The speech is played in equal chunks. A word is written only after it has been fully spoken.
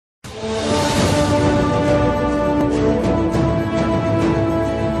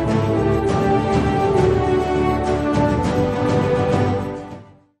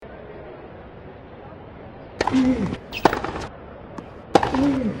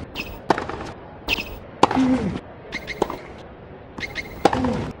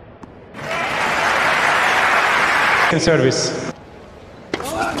In service.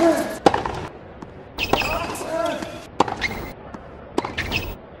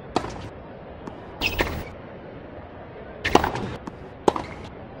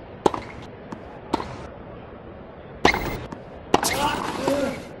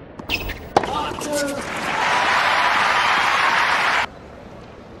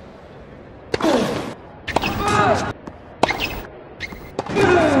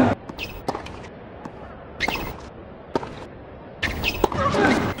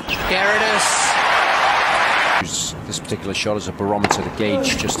 This particular shot is a barometer to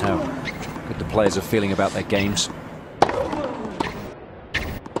gauge just how good the players are feeling about their games.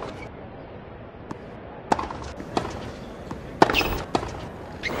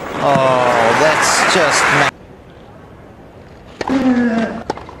 Oh, that's just...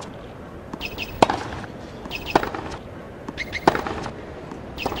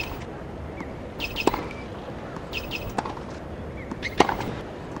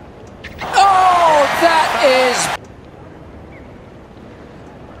 Oh, that is...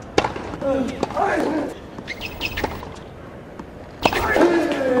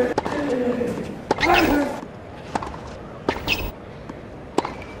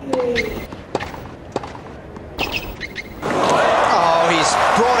 Oh, he's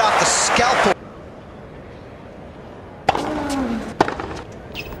brought out the scalpel.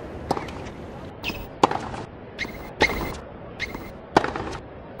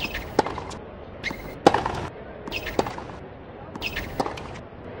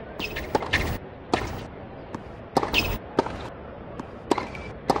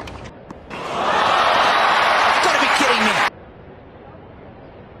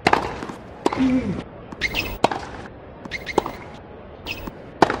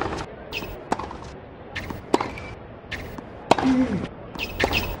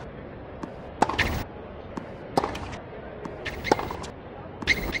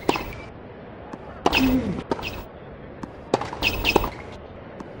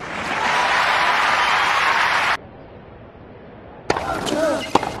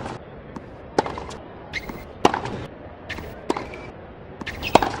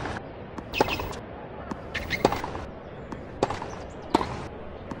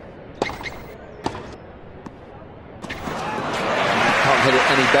 Hit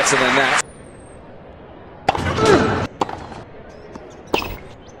it any better than that.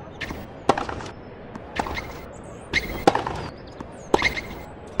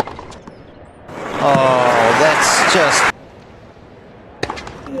 Oh, that's just...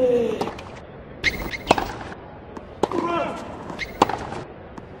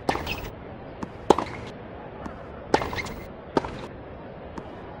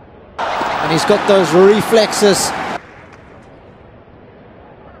 And he's got those reflexes.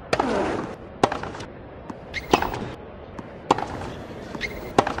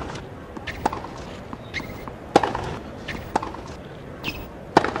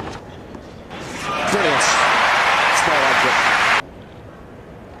 Brilliant. It's not like it.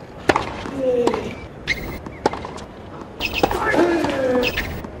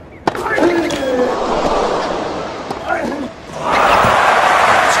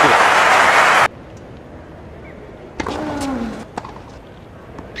 That's good.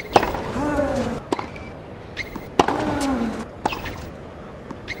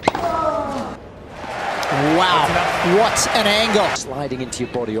 Wow, what an angle. Sliding into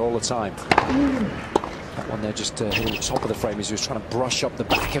your body all the time. That one there just hitting the top of the frame as he was trying to brush up the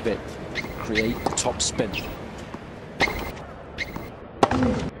back of it, create the top spin.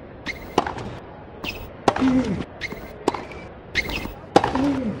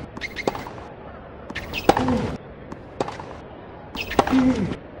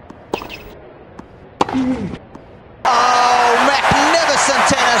 Oh, magnificent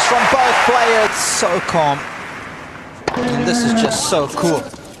tennis from both players. So calm. And this is just so cool.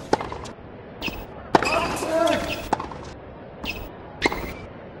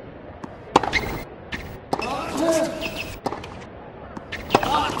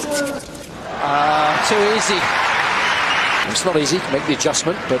 Too easy. It's not easy to make the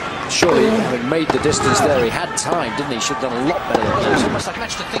adjustment, but surely having made the distance there, he had time, didn't he? He should have done a lot better than that. Almost like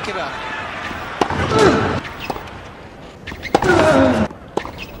much to think about.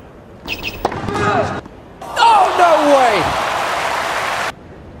 Oh, no way!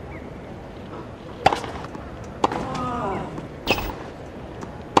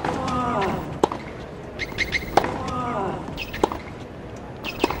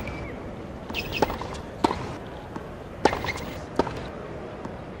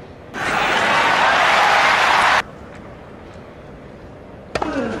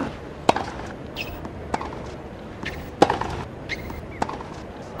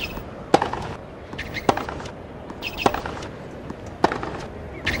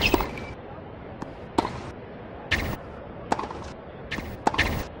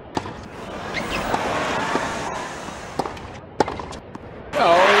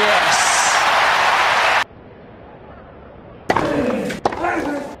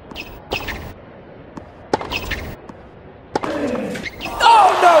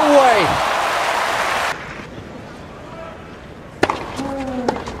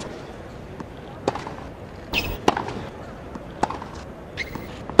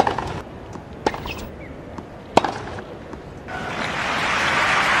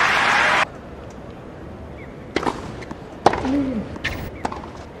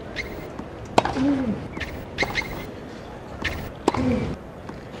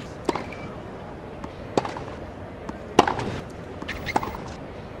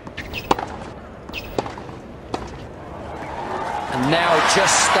 they're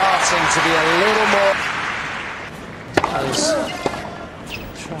just starting to be a little more.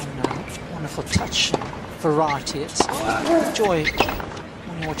 Wonderful touch, variety. It's joy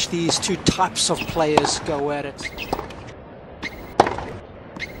when you watch these two types of players go at it.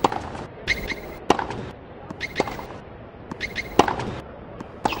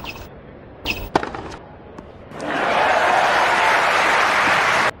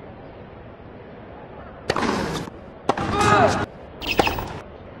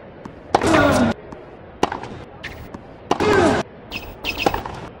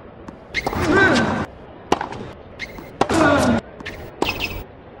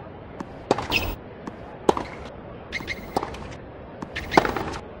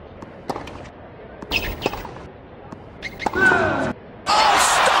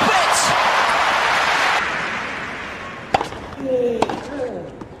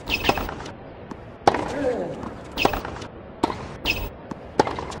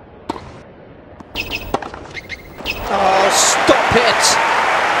 Oh, stop it!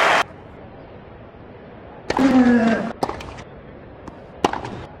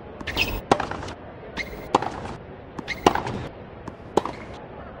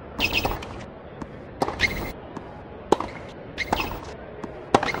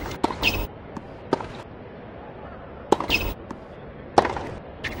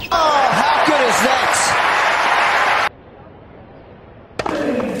 Oh, how good is that?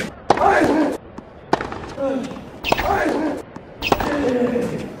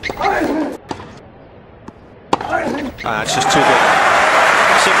 It's just too good.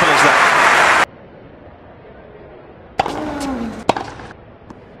 Simple as that.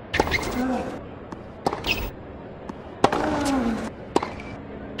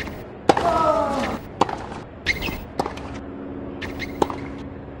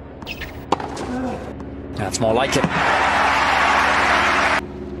 That's more like it.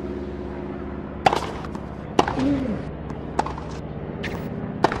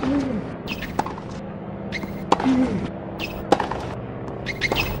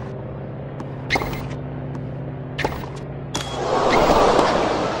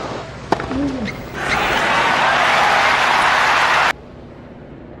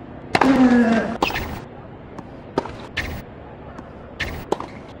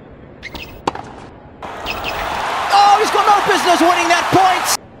 Oh, he's got no business winning that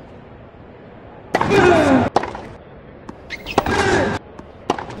point!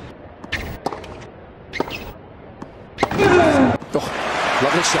 Oh,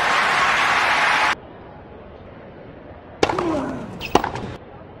 lovely shot.